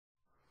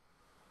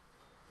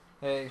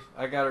Hey,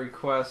 I got a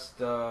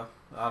request, I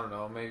don't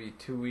know, maybe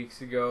 2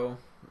 weeks ago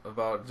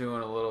about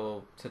doing a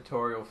little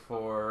tutorial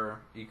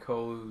for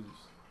Ekolus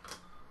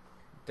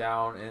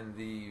down in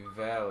the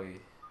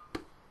valley.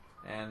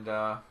 And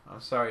I'm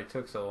sorry it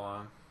took so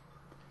long,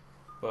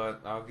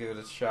 but I'll give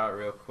it a shot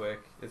real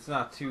quick. It's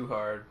not too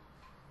hard.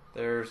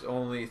 There's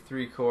only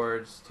 3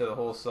 chords to the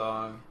whole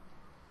song.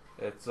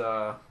 It's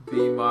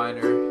B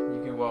minor,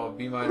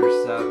 B minor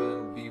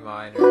 7, B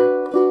minor.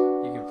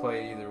 You can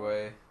play it either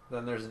way.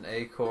 Then there's an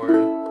A chord,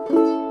 and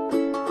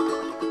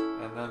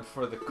then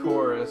for the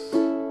chorus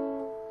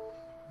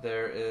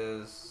there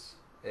is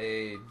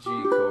a G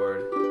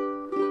chord.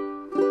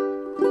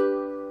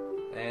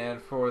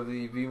 And for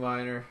the B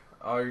minor,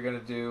 all you're going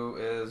to do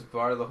is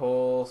bar the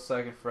whole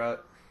 2nd fret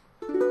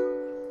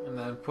and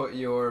then put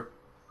your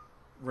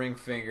ring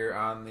finger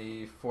on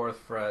the 4th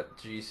fret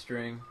G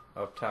string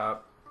up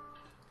top.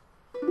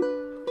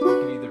 You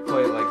can either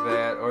play it like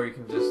that, or you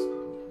can just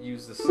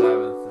use the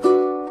 7th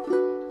and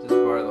just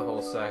bar the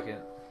whole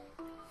 2nd.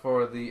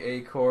 For the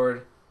A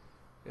chord,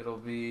 it'll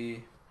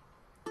be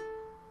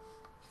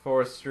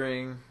 4th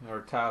string or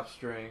top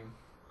string,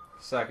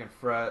 2nd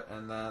fret,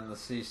 and then the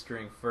C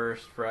string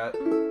 1st fret.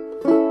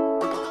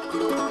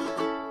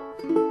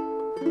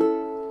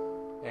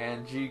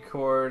 And G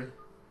chord,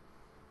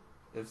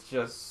 it's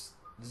just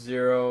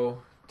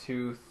 0,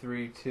 2,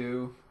 3,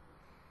 2.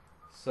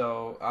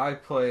 So I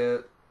play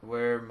it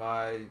where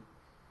my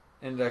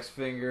index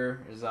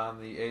finger is on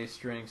the A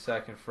string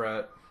 2nd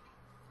fret,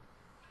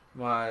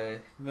 my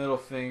middle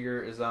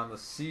finger is on the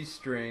C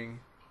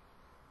string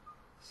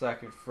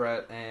 2nd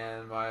fret,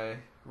 and my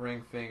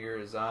ring finger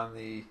is on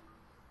the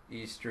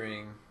E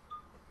string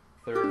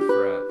 3rd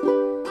fret.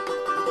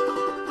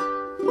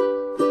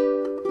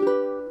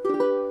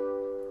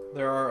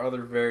 There are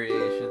other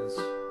variations,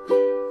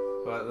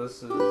 but I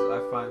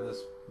find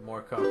this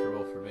more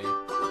comfortable for me.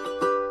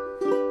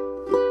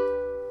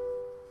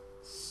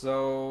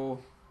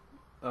 So,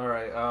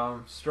 alright,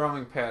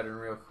 strumming pattern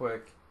real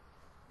quick.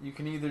 You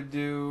can either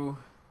do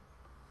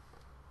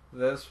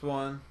this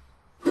one,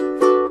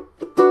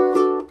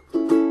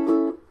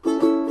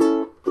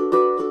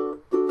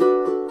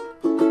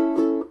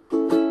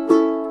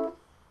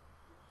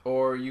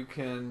 or you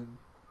can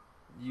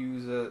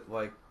use it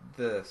like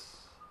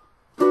this.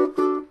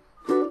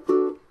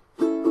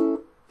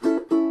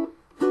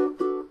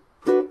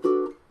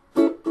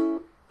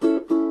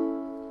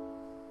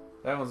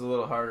 That one's a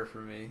little harder for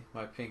me.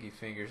 My pinky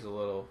finger's a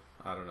little,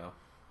 I don't know.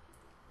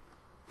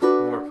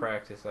 More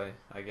practice, I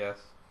guess.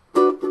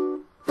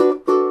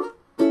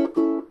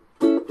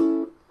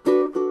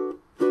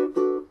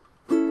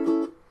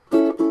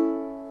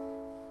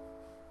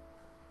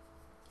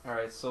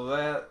 Alright, so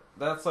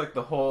that's like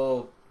the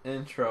whole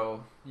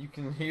intro. You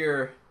can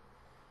hear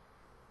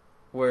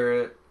where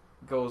it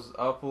goes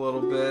up a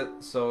little bit,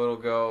 so it'll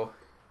go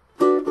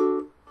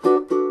to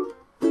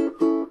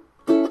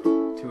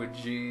a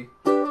G,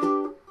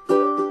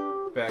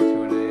 back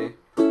to an A,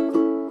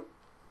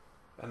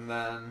 and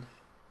then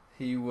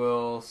he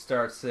will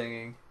start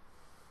singing,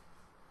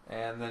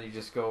 and then you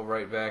just go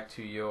right back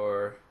to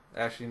your...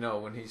 Actually, no,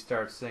 when he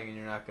starts singing,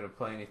 you're not going to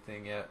play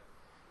anything yet.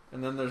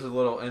 And then there's a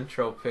little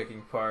intro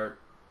picking part.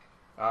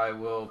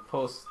 I'll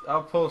post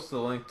the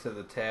link to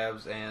the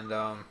tabs and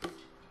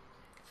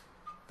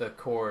the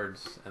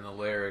chords and the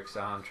lyrics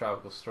on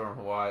Tropical Storm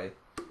Hawaii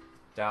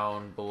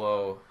down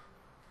below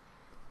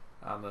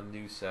on the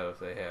new set if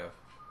they have.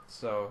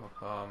 So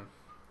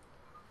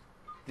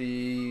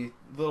the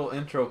little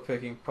intro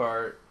picking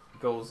part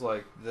goes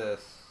like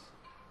this.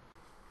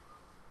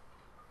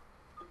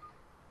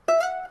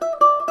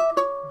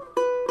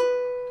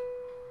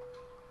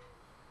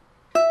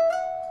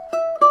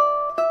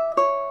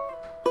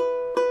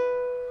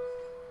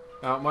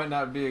 Now it might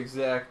not be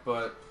exact,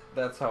 but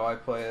that's how I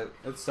play it.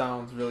 It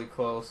sounds really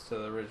close to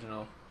the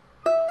original.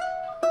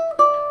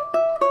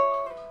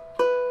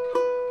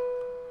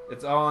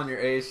 It's all on your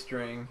A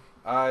string.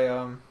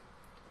 I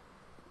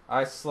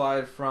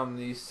slide from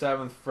the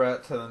 7th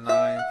fret to the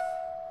 9th,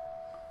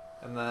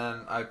 and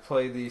then I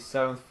play the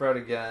 7th fret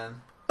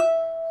again,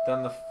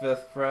 then the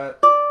 5th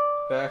fret,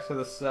 back to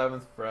the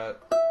 7th fret,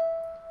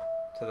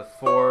 to the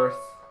 4th,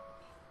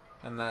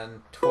 and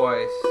then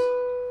twice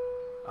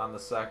on the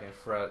 2nd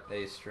fret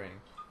A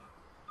string.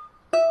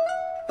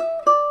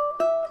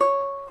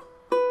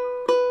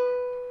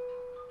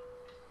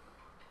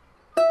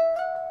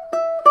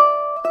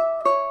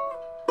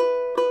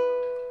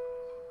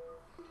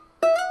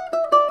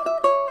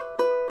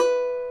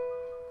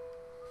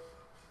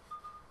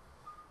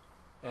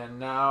 And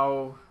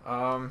now,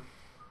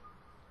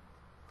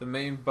 the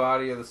main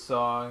body of the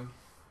song,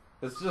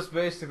 it's just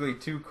basically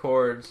 2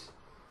 chords.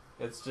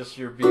 It's just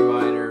your B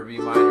minor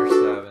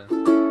 7,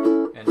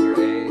 and your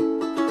A.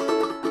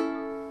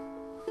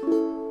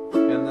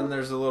 And then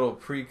there's a little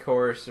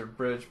pre-chorus or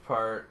bridge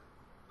part.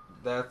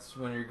 That's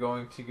when you're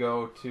going to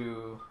go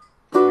to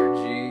your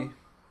G.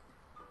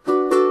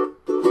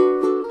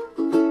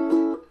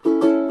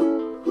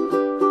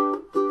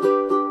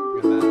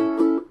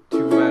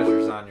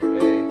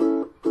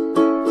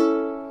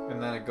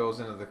 goes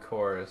into the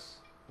chorus,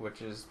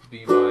 which is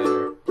B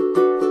minor,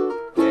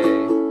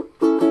 A,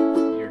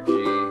 your G,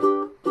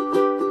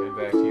 and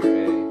back to your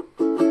A.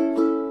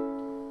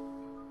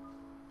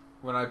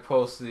 When I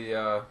post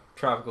the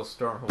Tropical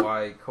Storm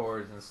Hawaii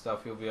chords and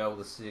stuff, you'll be able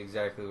to see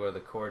exactly where the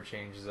chord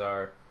changes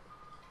are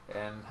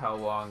and how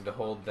long to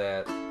hold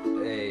that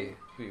A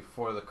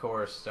before the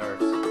chorus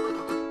starts.